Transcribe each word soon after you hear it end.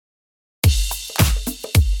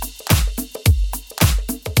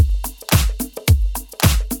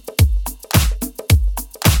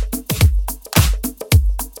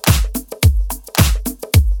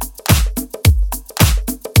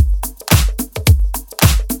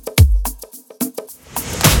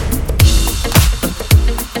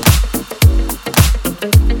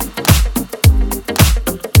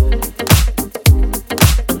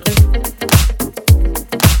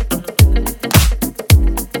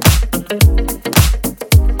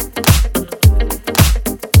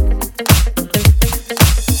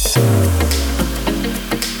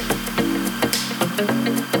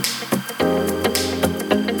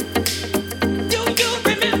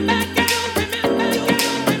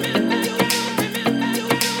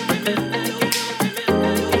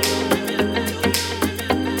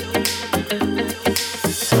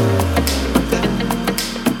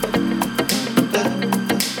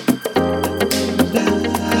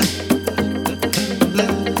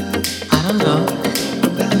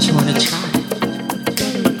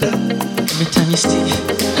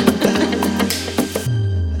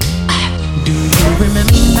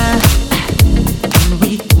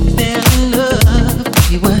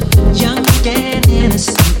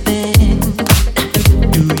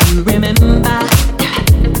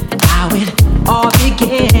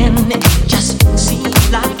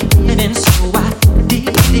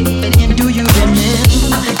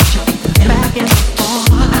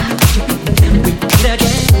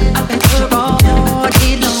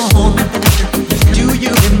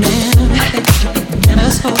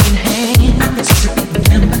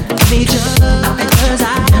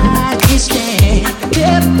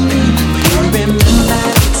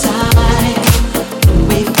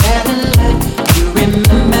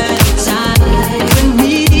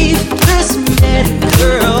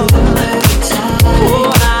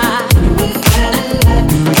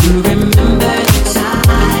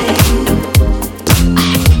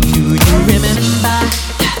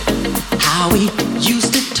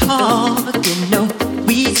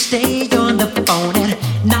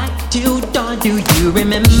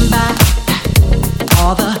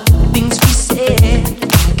all the things we said.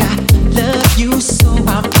 Like I love you so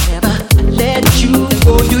I'll never let you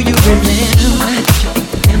go. Do you remember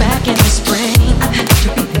back in the spring?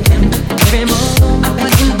 Every moment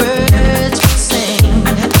when birds would sing.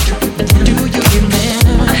 Do you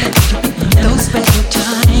remember those special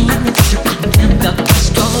times? The thoughts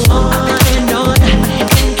go on and on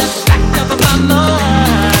in the back of my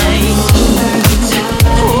mind.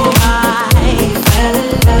 Oh, I fell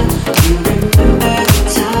in love. You remember the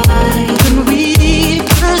time when we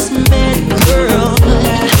first met, girl.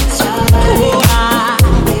 Oh, I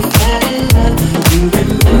fell in love. You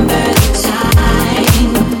remember the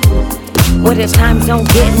time. What if times don't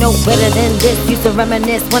get no better than this? Used to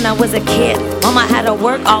reminisce when I was a kid. Mama had to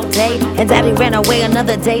work all day, and daddy ran away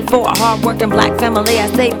another day for a hard-working black family. I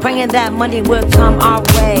stayed praying that money would come our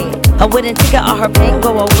way. A wedding ticket or her pain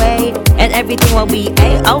go away, and everything will be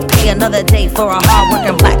A-okay. Another day for a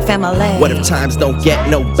hard-working black family. What if times don't get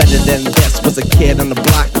no better than this? Was a kid on the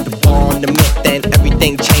block with the ball and the myth, then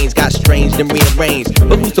everything changed, got strange and rearranged.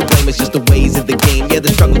 But who's to blame? It's just the ways of the game. Yeah, the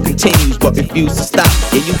struggle continues, but refuse to stop.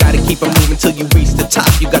 Yeah, you gotta keep it moving till you reach the top.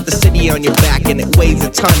 You got the city on your back and it weighs a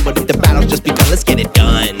ton, but if the battle's just begun, let's get it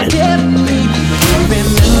done. Yeah, baby, you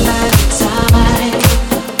remember the time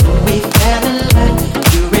we fell in love.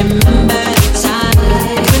 You remember the time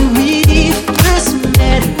when we first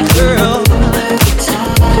met, girl.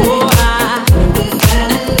 Oh, I fell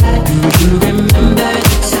in love. Do you remember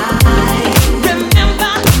the time?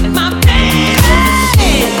 Remember my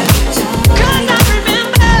baby? 'Cause I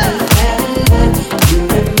remember. You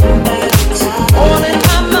remember the time. All in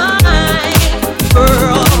my mind,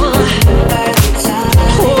 girl.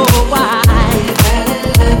 Oh, why?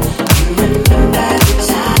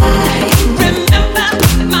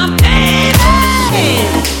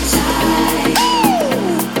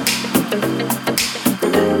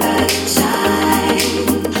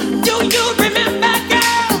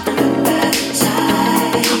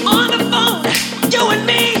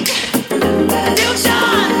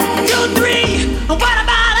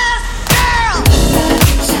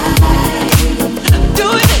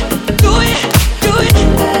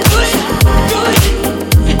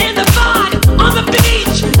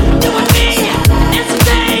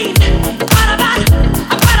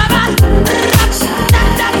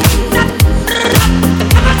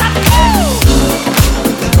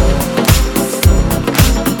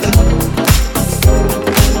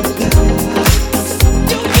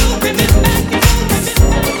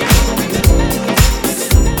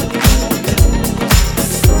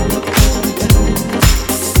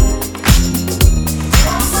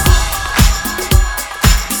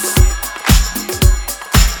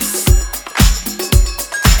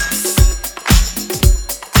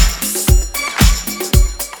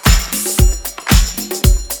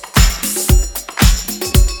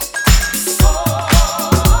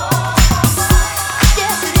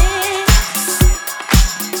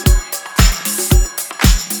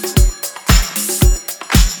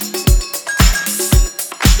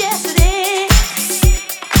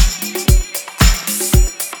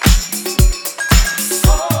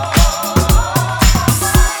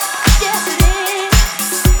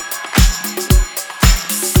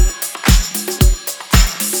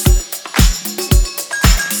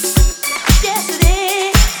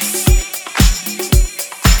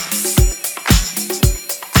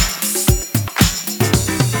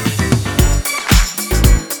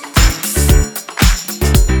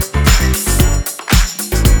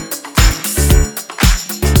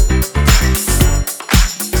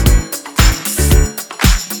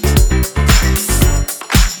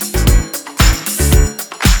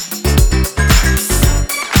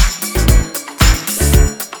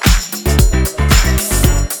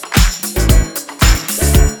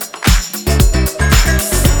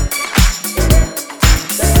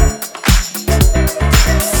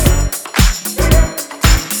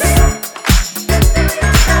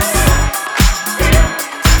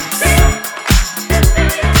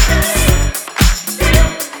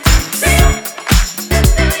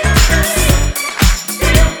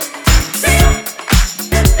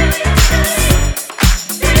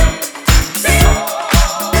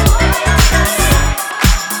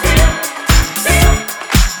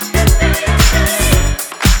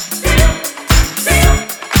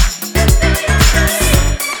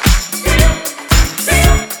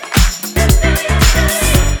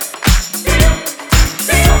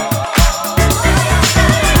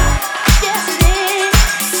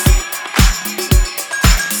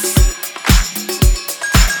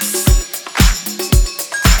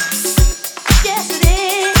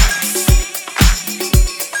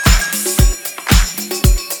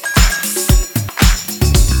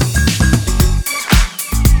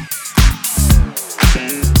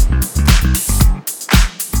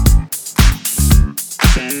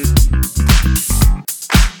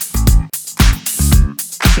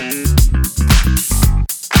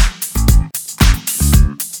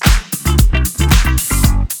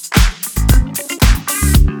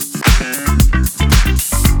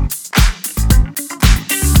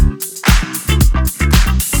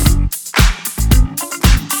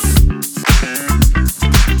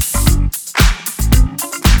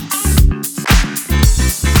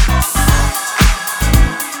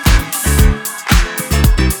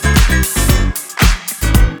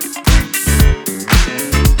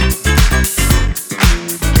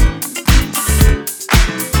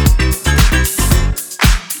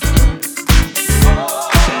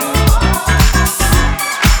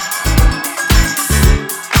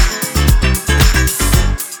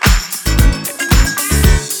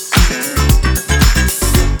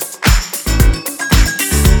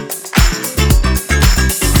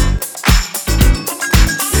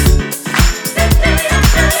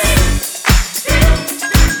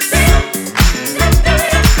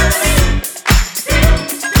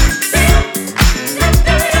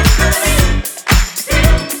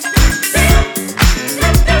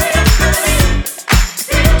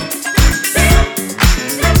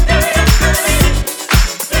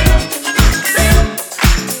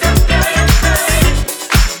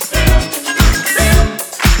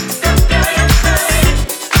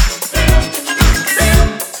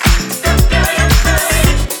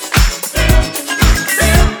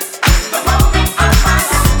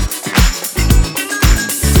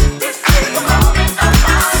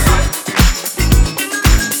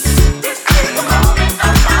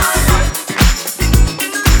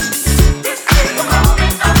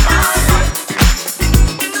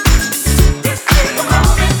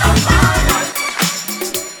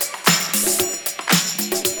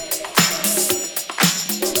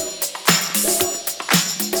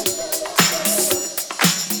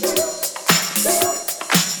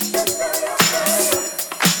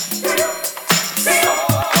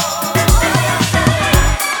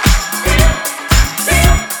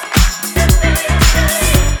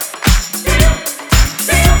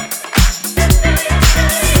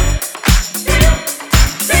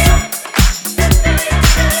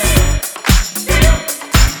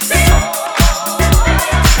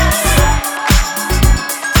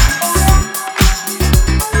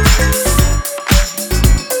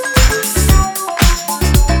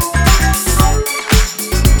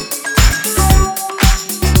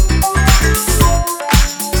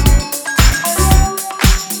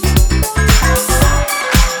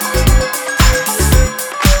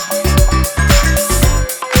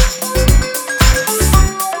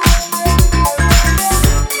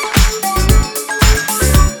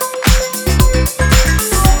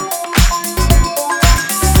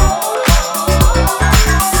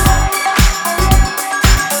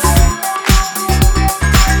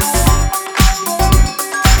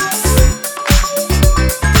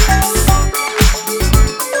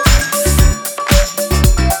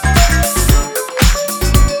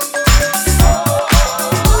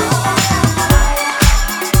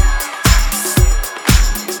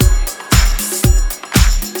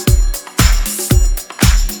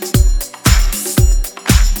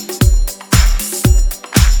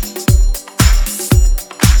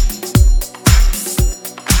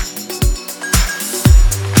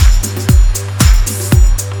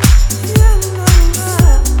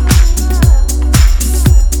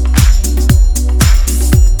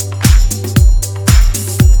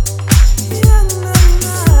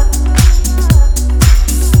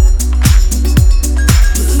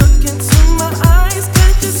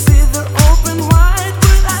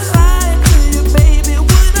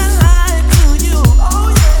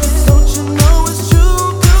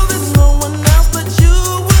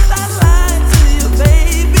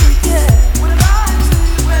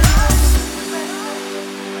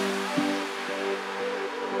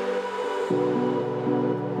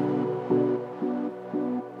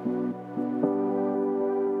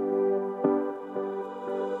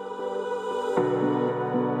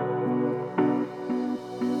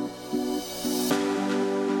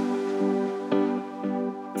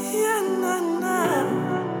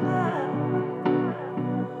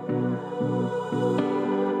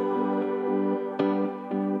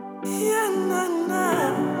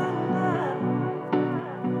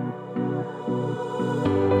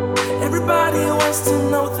 Everybody wants to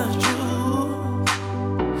know the truth.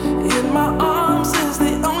 In my arms is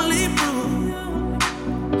the only proof.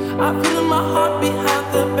 I feel my heart behind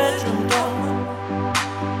the bedroom door.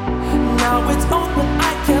 Now it's open,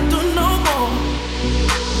 I can't do no more.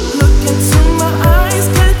 Look into my eyes,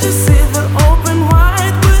 can't you see they're open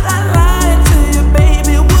wide? Would I lie to you,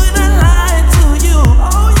 baby? Would I lie to you?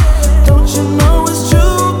 Oh yeah. Don't you know it's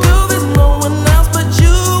true, girl? There's no one else but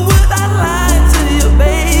you. Would I lie to you,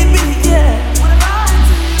 baby? Yeah. Would I lie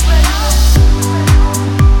to you, baby?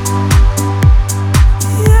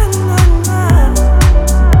 Yeah, nah, nah.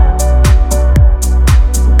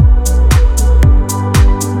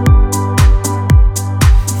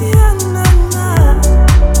 Yeah, nah, nah.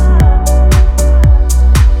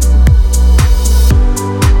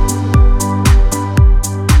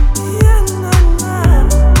 Yeah, nah, nah.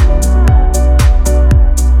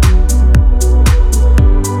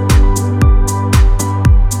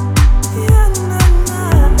 Yeah, nah,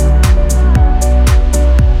 nah.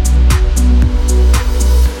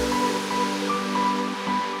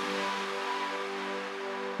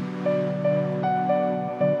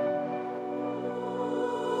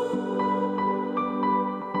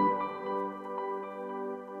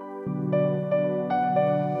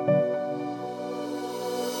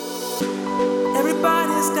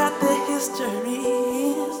 Everybody's got their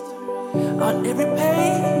histories. On every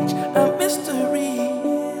page, a mystery.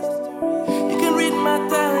 You can read my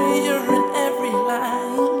diary, you're in every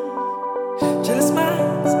line. Jealous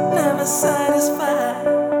minds never satisfied.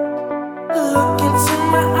 Look into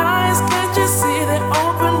my eyes, can't you see they're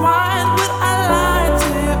open wide? Would I lie to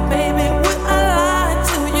you, baby? Would I lie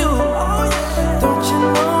to you? Oh yeah. Don't you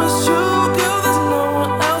know it's true, girl? There's no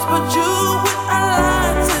one else but you. Would I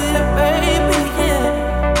lie to you, baby? Yeah.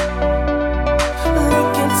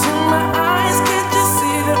 Look into my eyes, can't you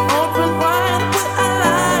see they're open wide?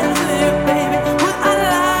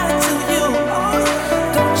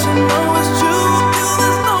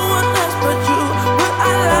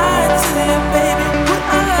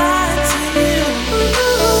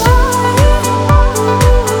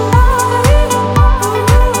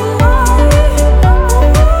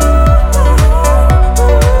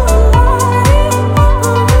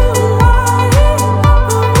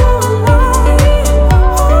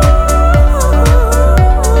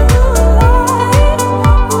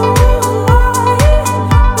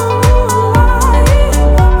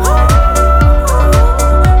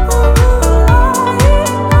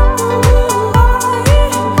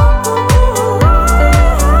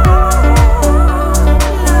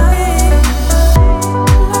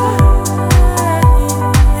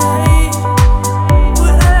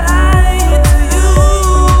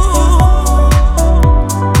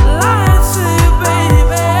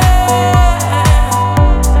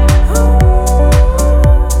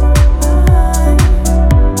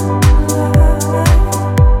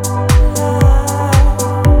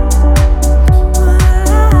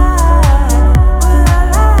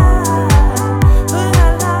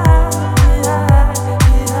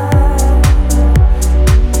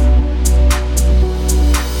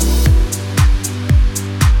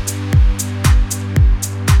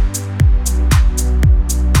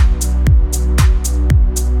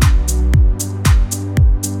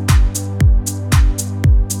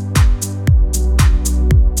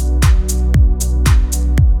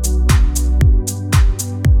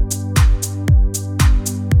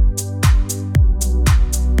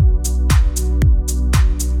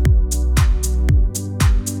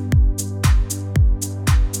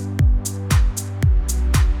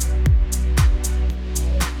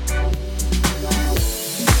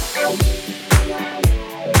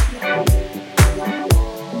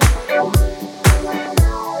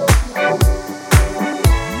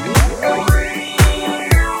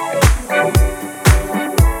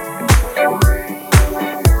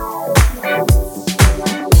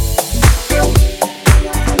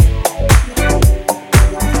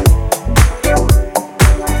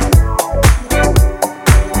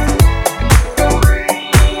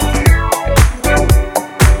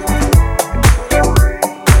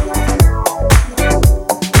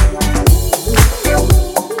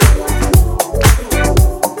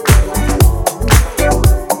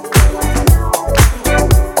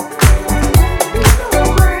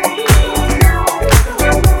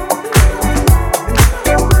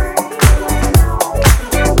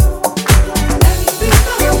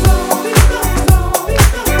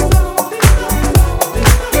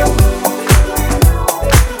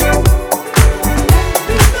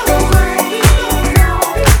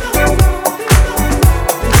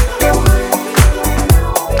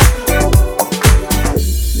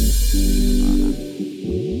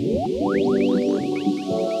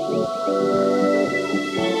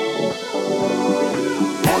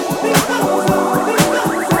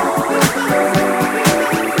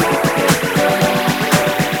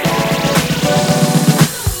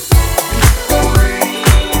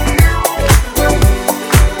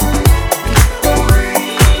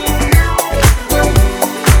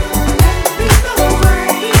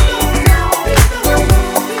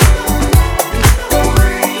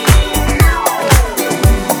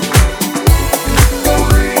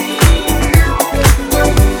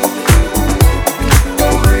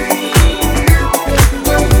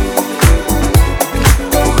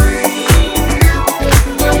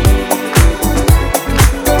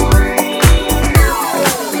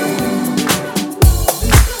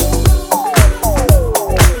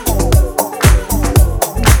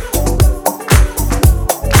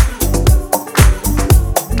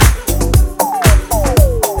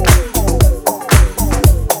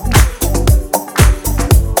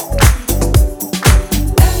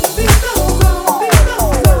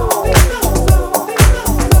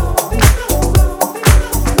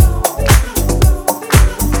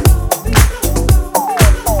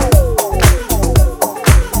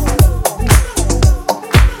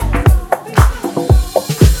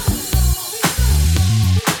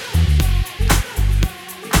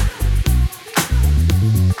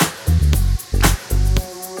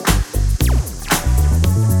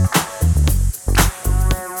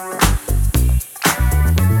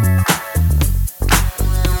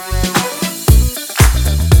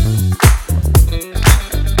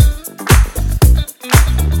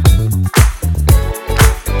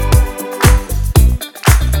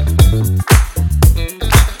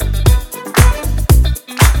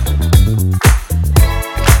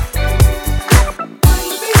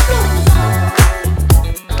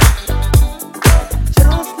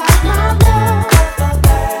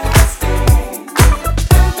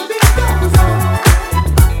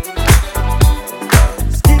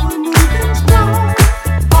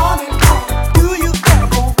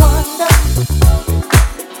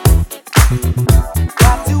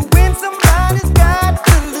 Got to win, somebody's got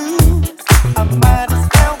to lose. I might as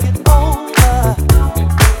well get over.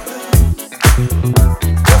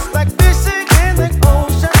 Just like fishing in the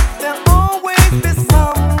ocean, there'll always be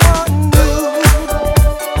someone new.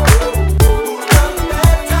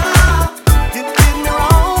 You did me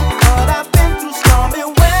wrong, but I've been through stormy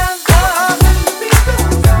weather.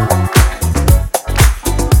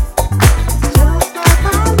 Just like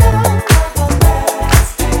my love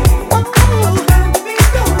everlasting.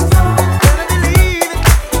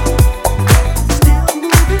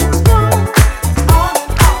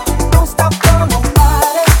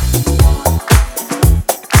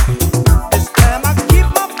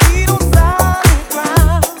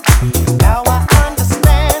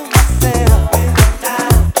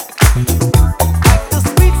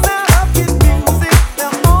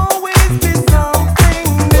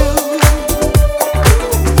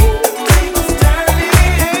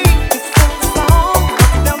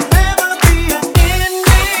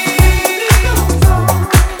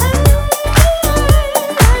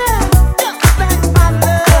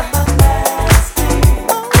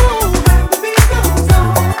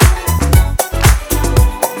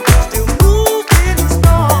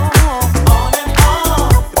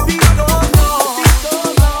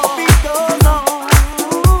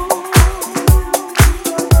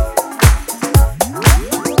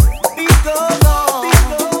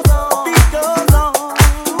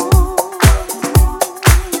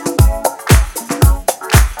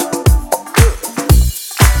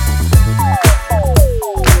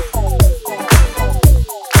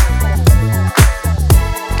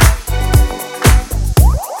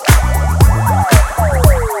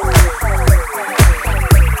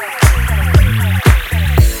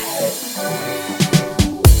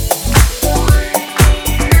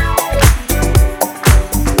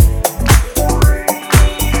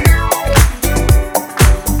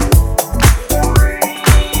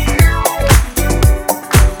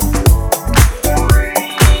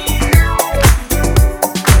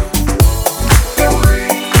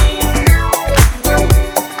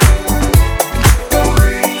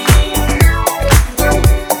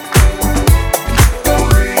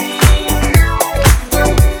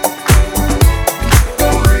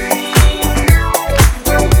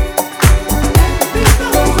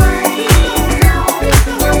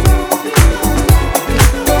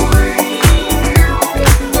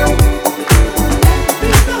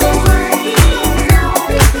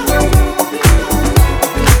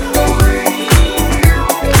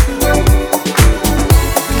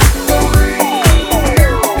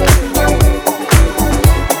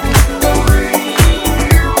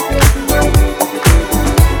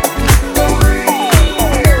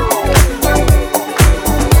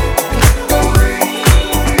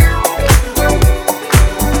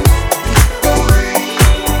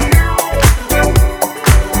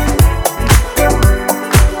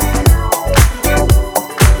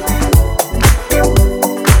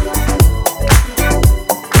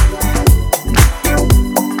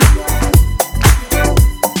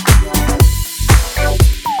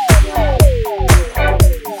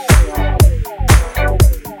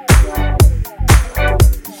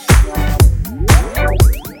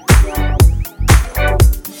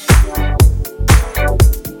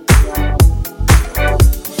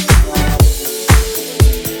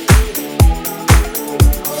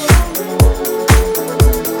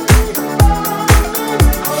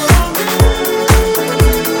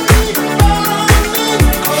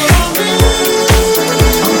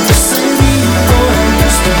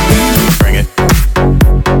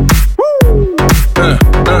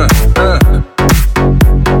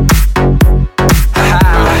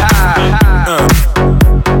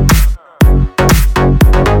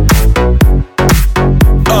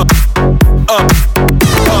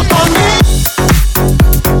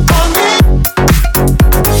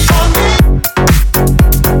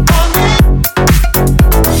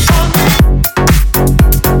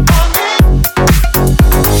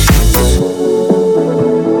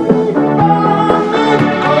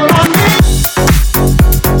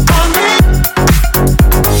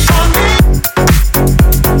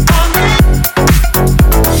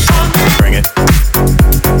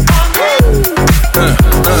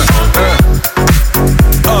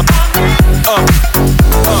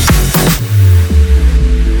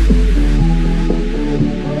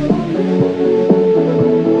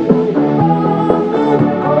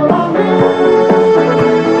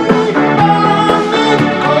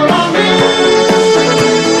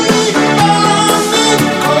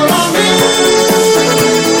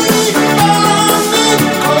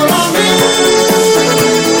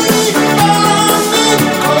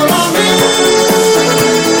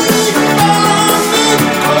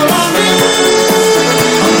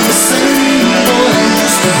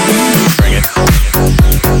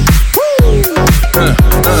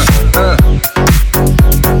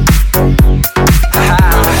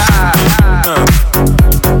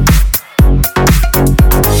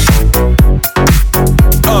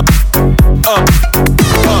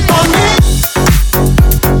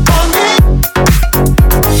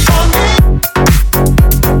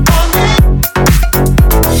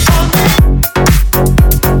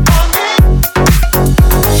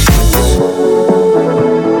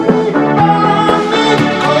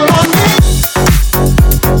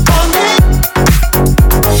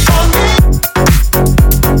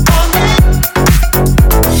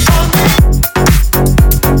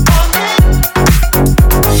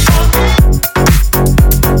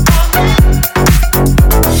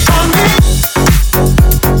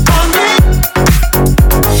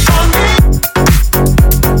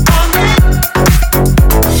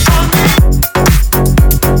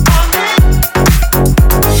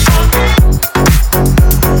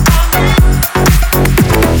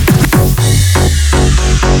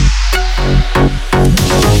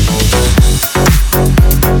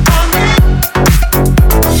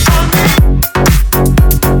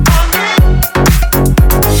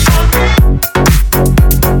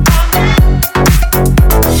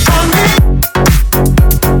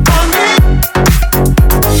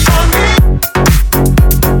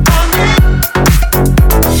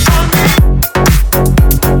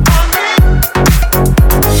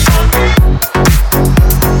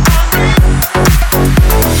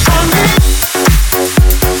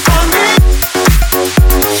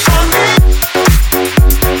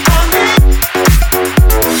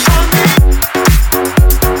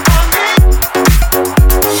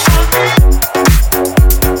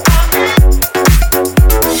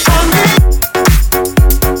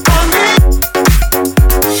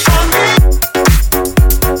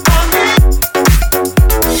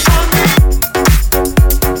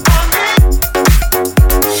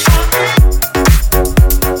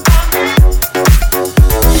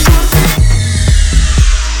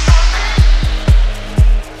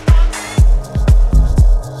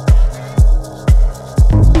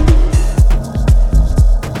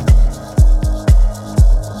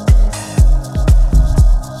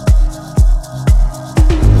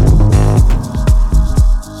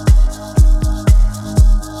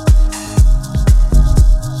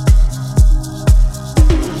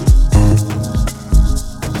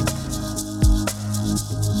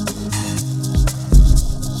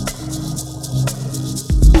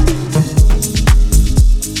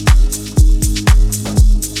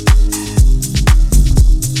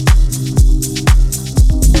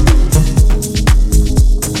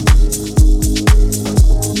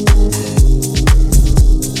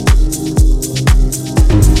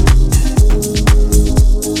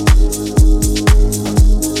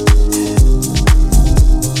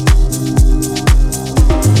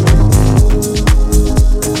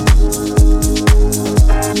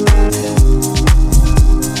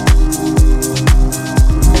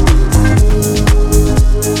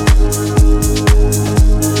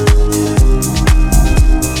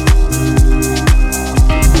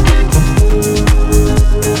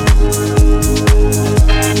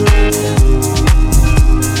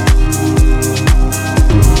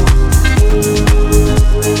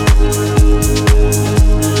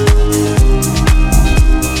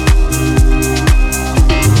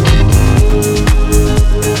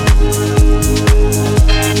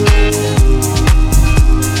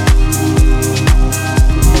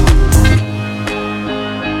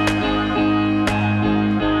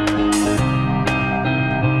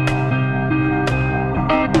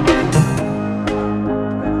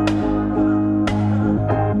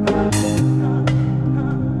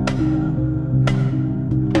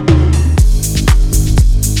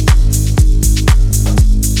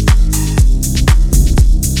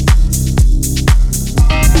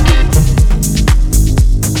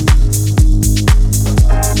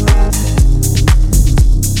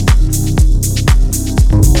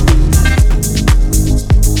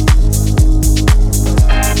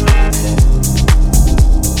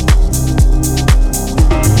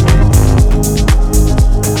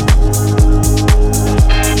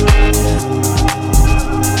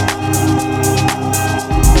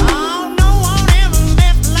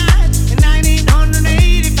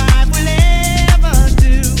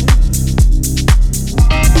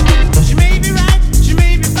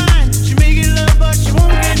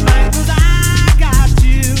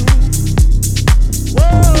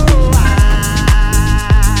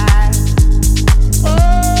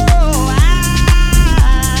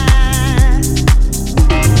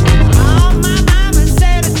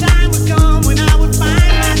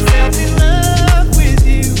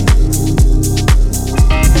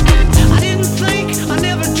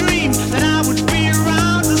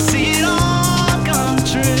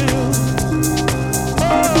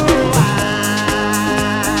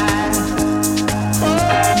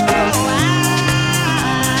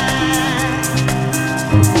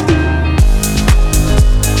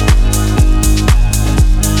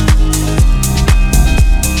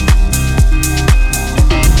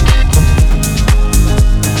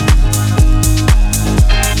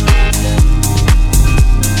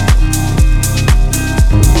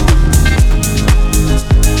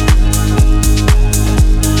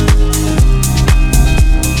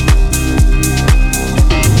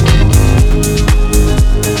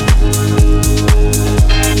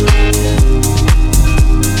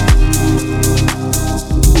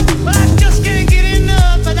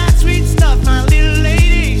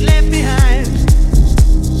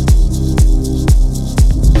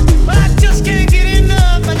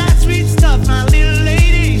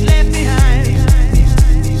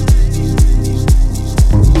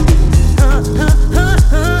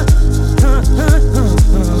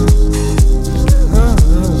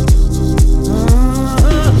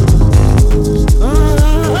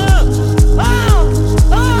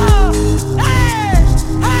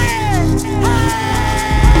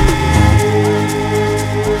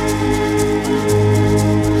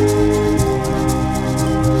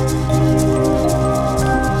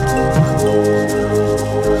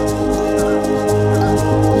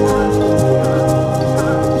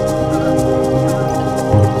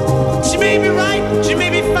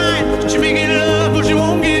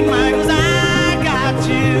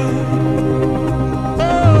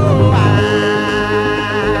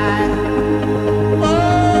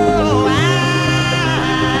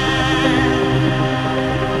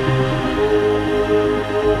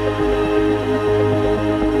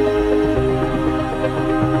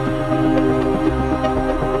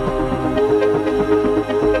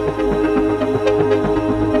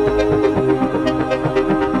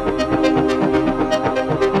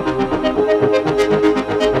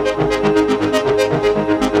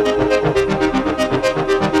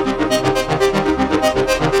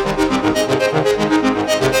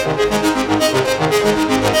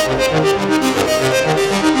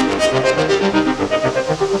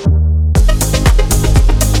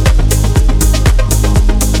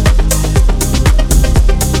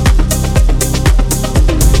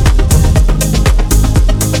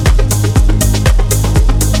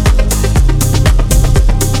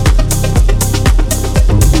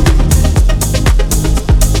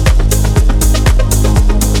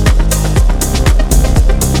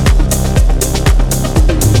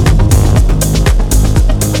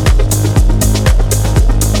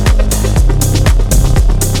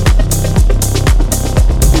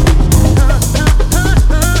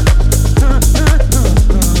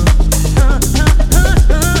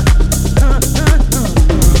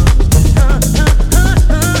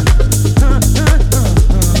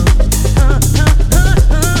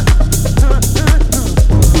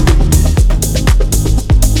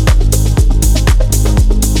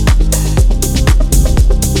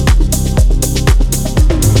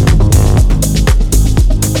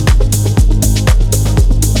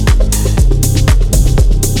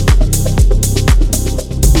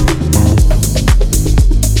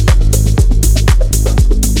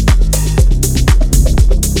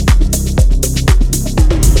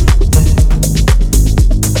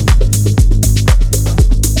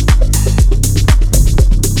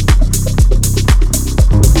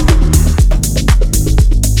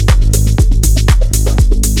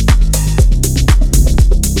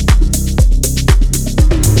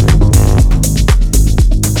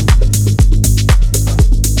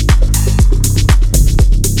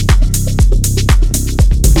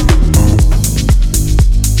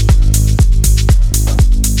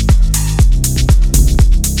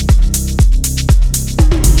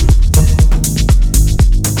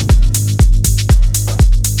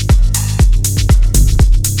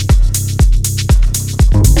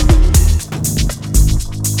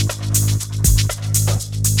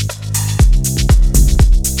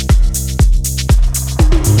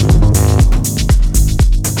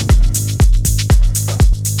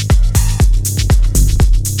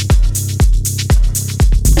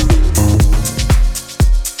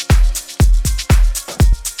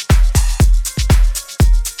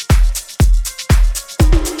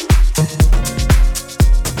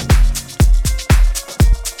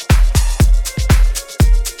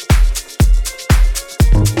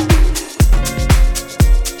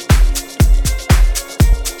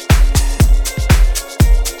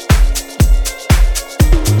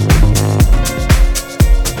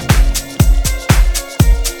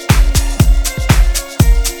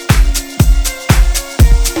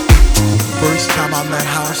 First time I met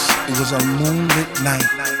House, it was a moonlit night.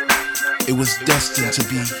 It was destined to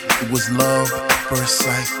be, it was love at first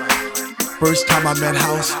sight. First time I met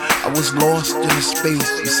House, I was lost in a space.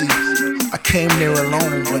 You see, I came there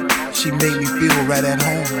alone, but she made me feel right at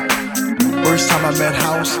home. First time I met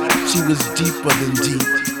House, she was deeper than deep.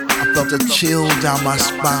 I felt a chill down my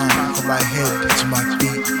spine, from my head to my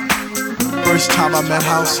feet. First time I met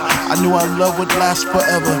House, I knew our love would last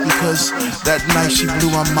forever, because that night she blew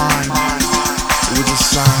my mind. It was a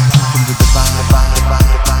sign from the divine.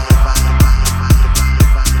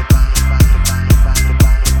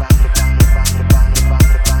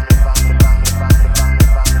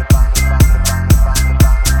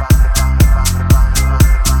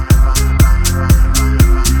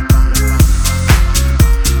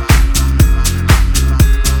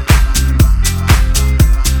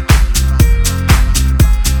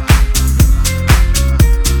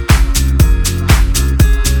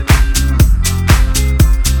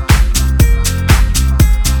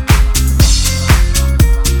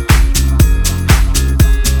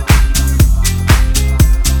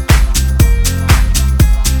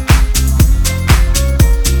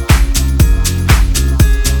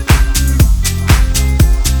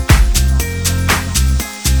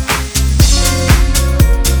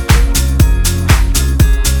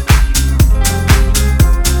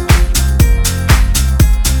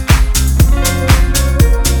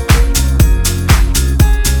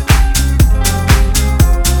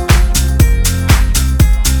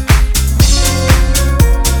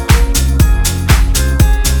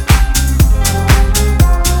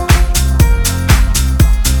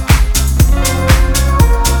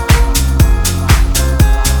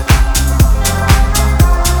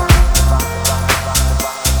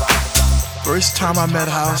 First time I met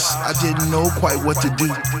House, I didn't know quite what to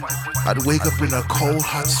do. I'd wake up in a cold,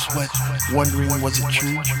 hot sweat, wondering was it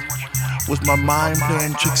true? Was my mind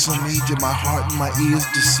playing tricks on me? Did my heart and my ears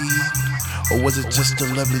deceive? Or was it just a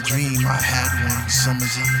lovely dream I had one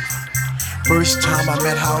summer's eve? First time I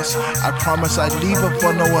met House, I promised I'd leave her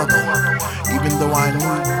for no other, even though I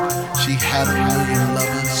knew she had a million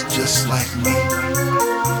lovers just like me,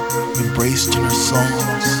 embraced in her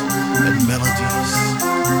songs and melodies,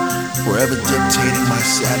 forever dictating my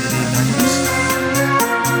Saturday nights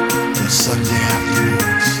and Sunday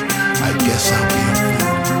afternoons. I guess I'll be a fool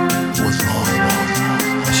for as long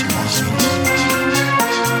as she wants me to.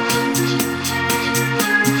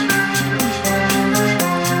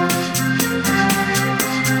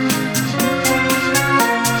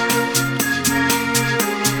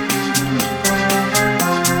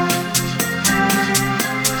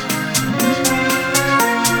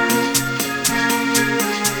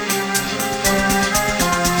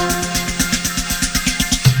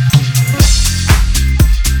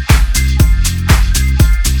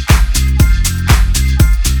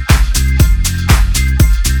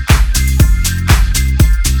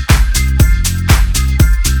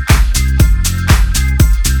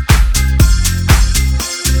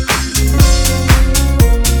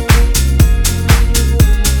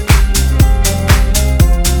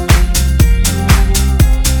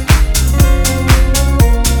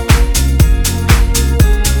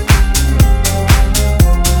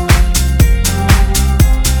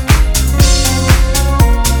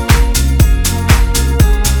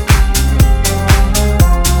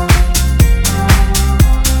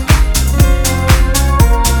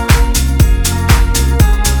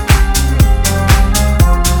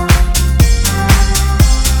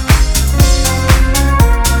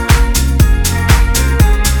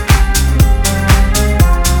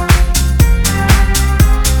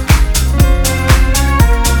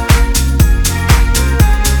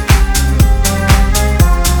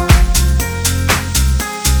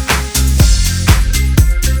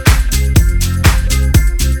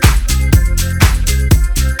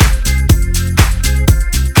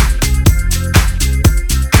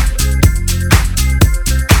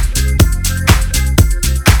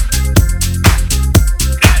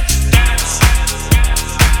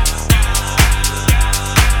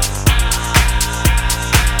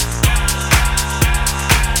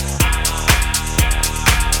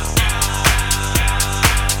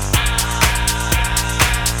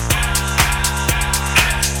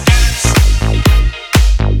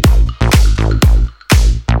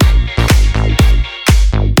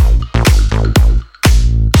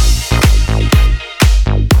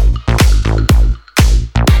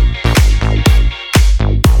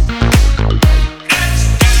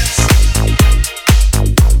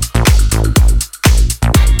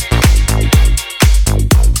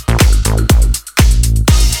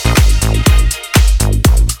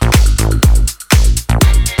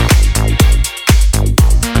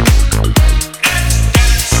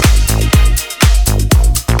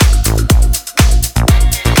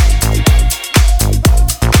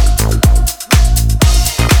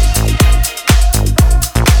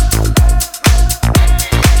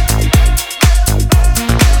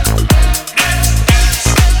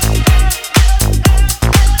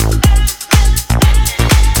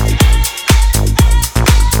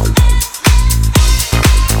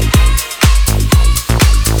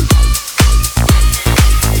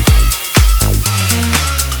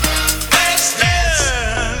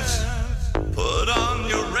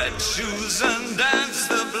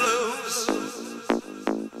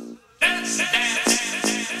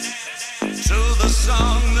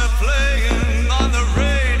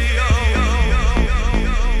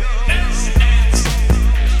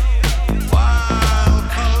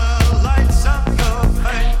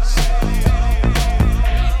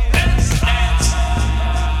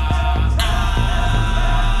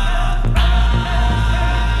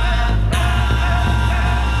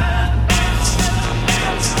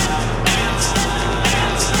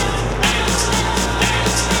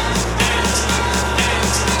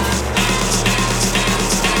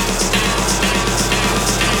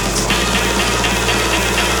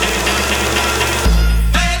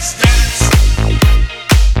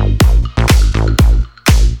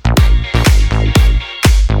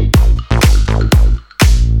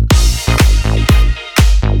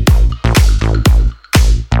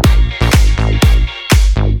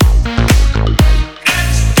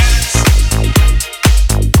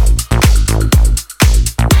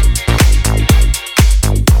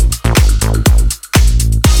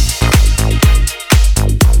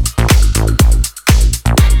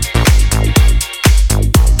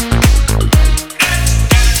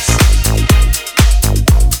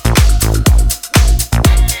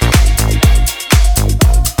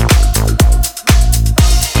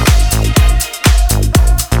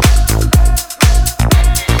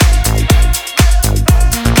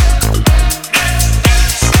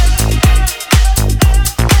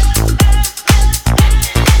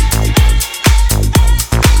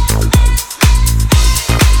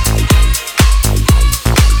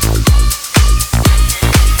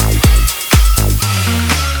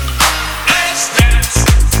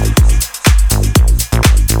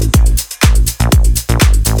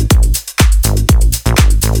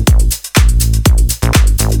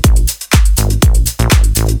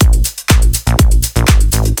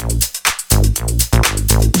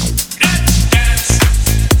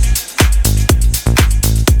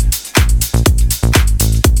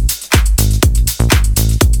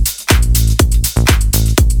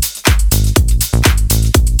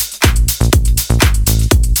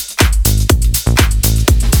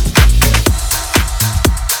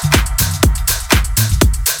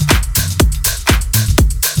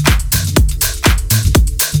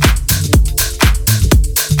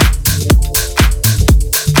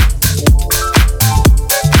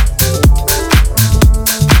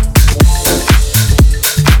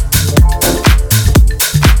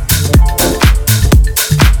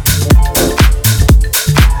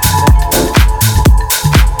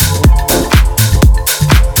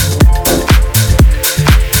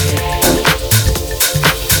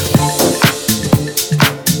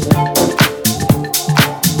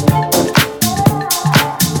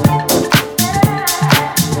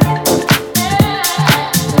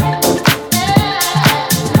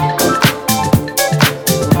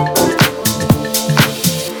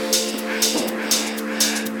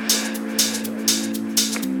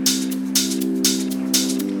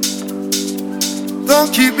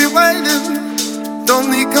 waiting, don't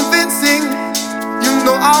need convincing. You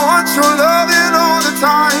know I want your loving all the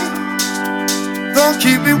time. Don't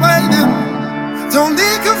keep me waiting, don't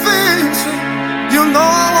need convincing. You know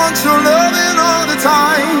I want your loving all the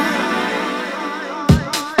time.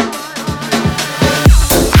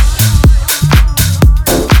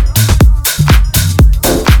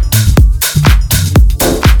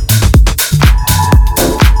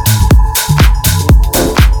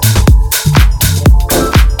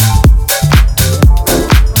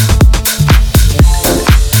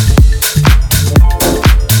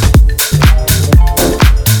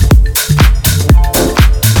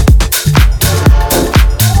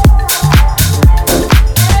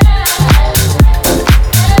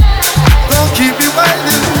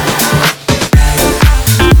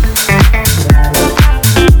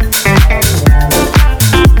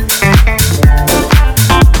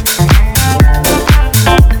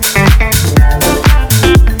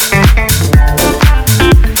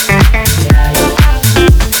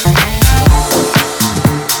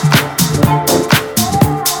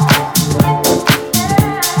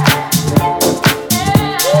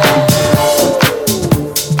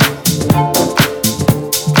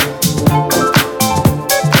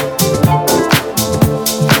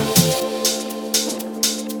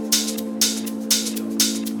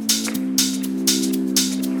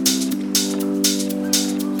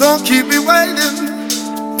 Don't keep me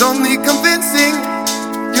waiting, don't need convincing.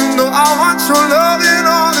 You know I want your loving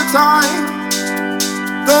all the time.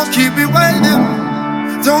 Don't keep me waiting,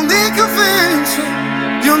 don't need convincing.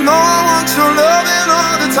 You know I want your loving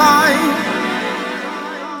all the time.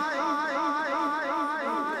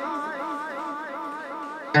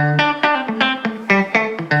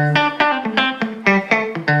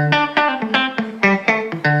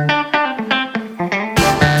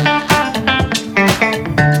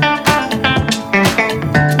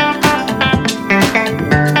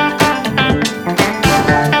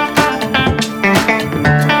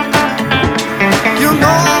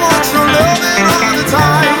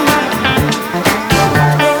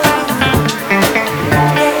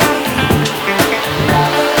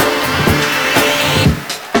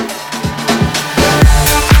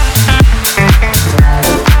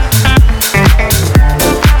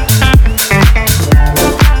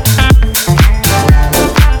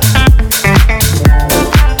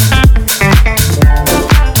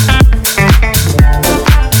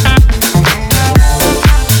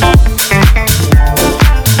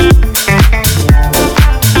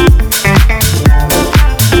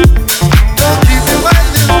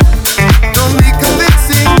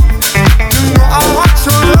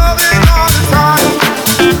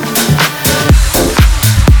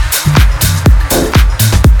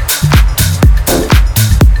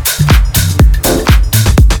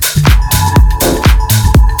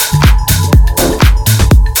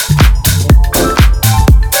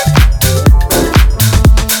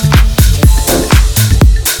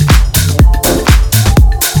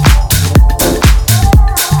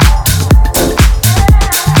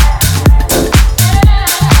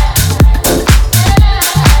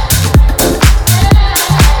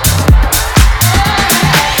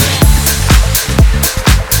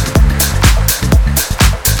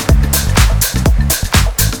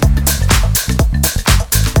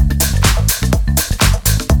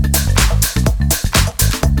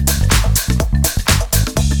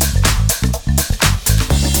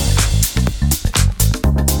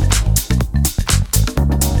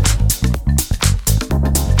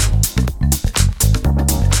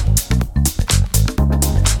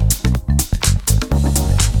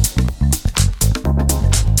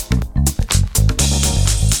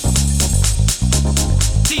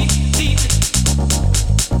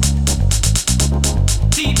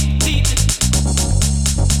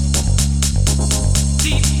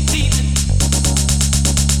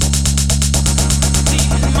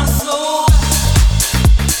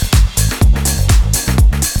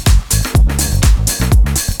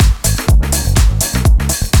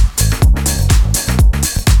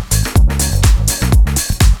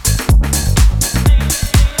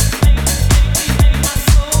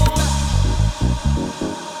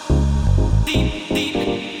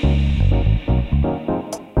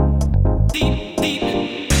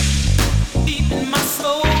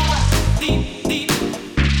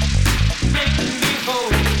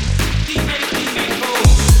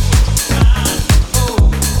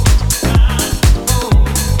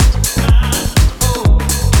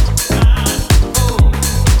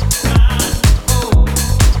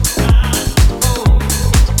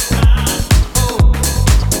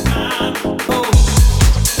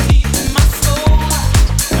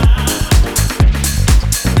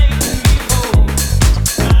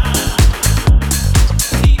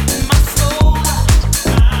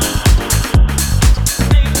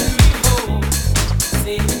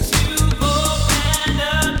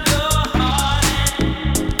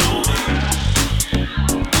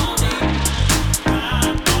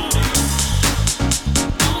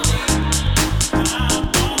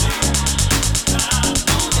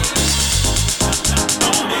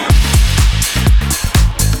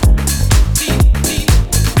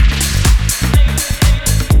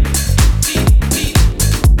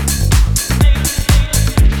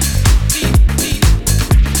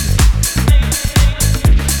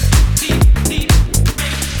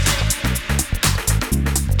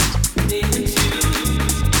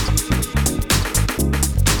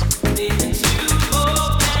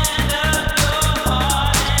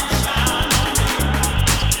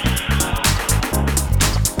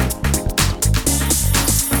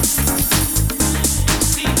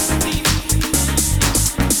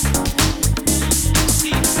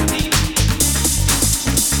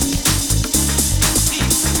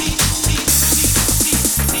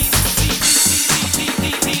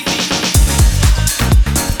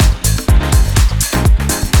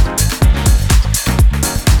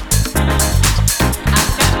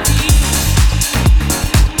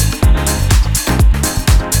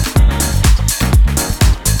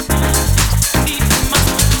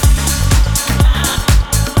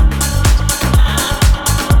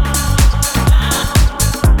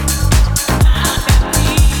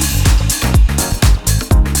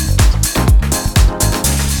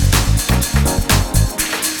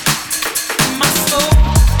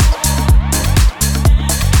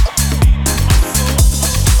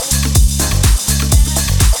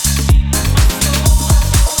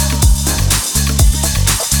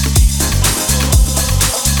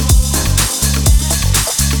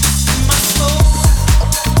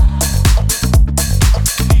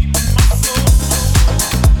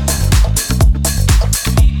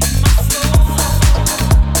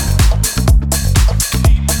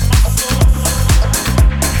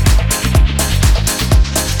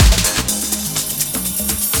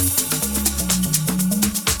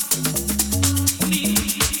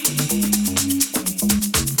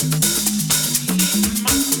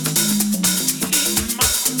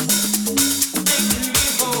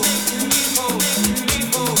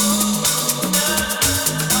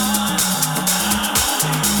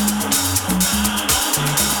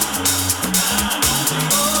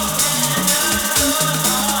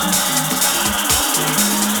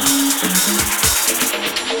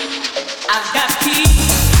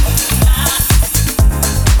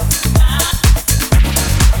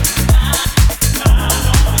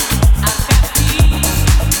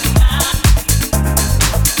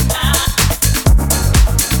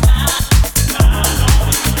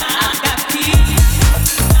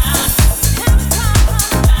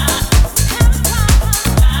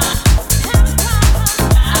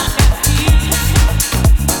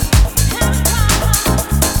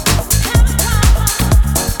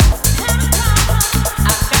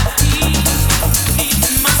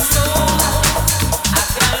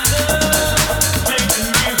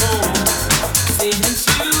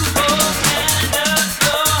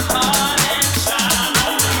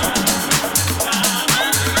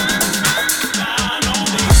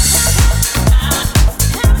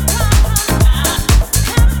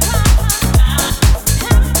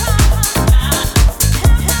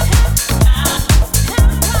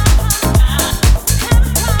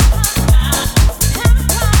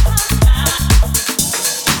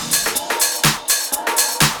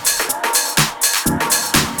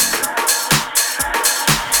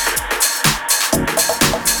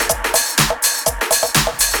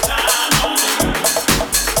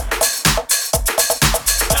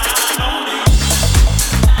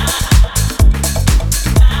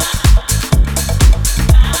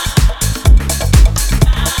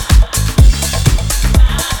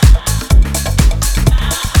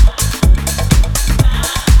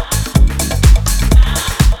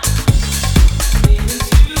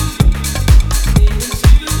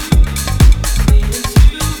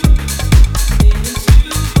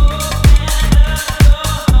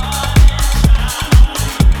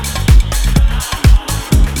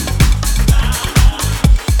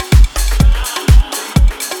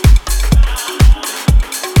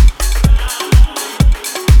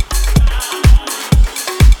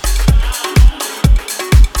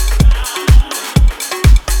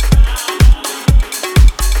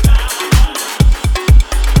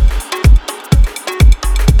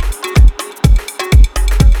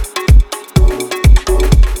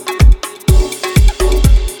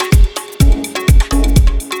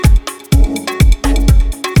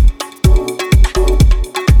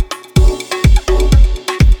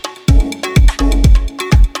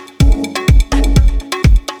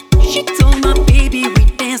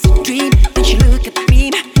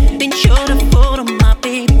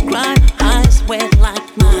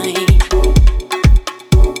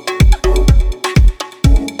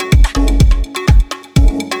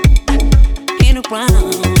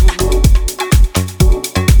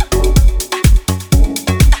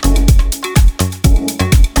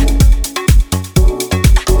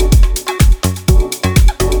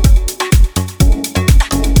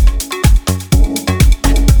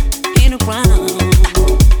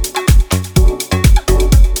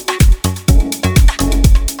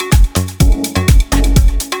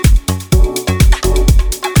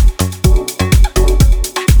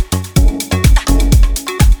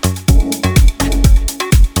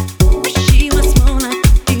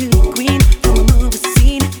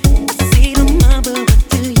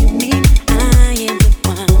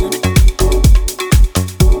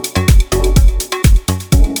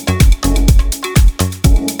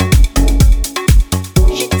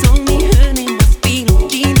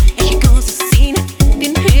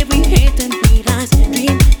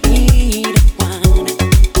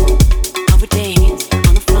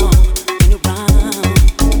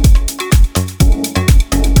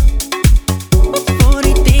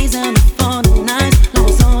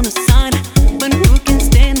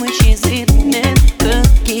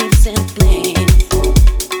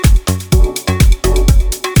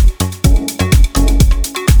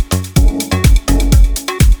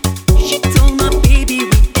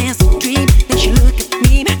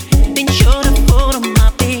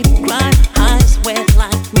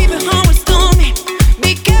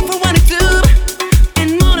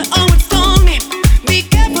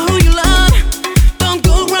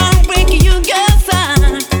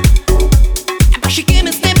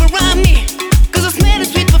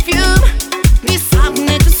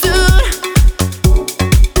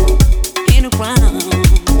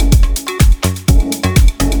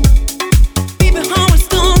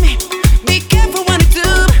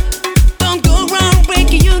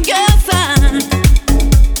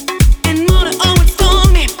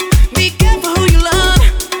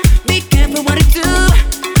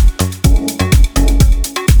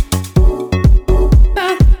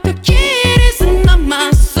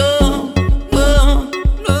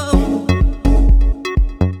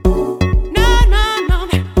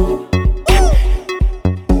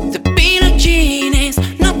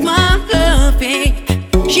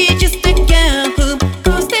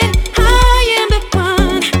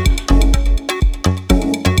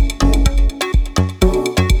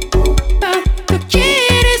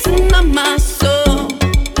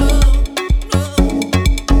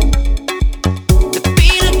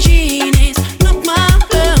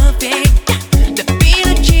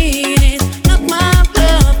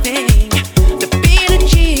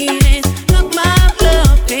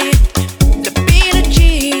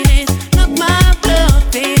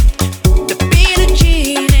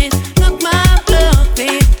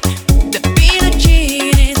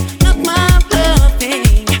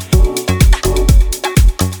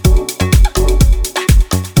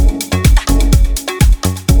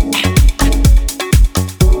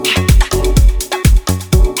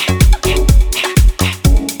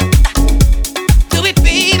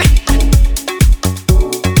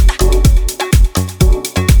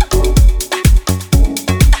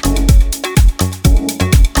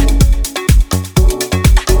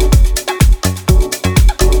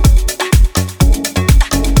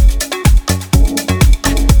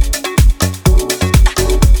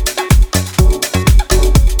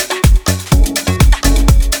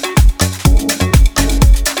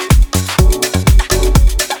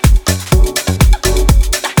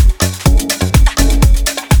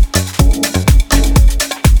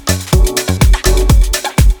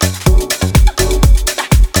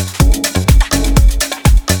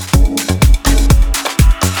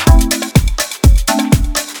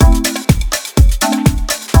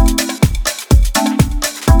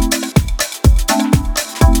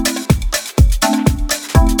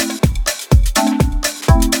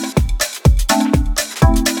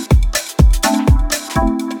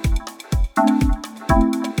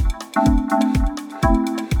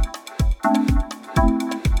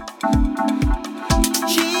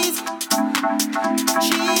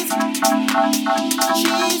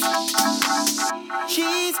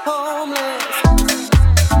 She's homeless.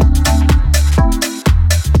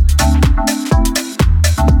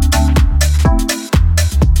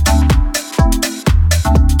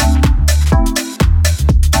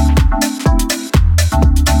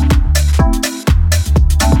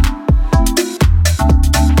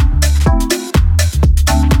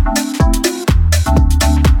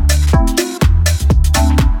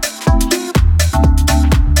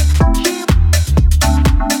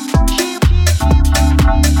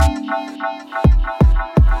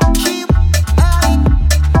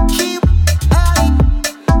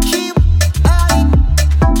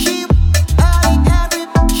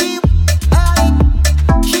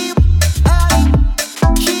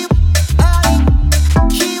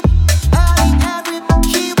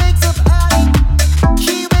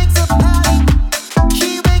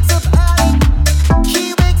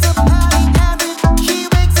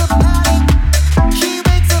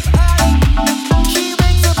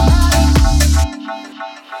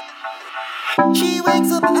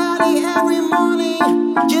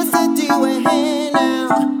 a deal with hand now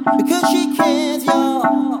because she cares, y'all.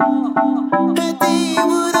 Her day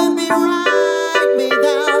wouldn't be right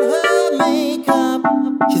without her makeup.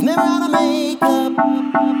 She's never out of makeup.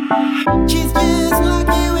 She's just like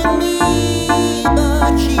you and me,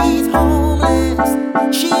 but she's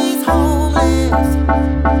homeless. She's homeless.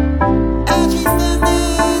 And she says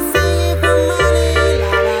this singing for money.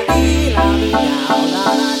 La la dee, la dee, la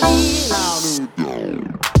la dee, la dee.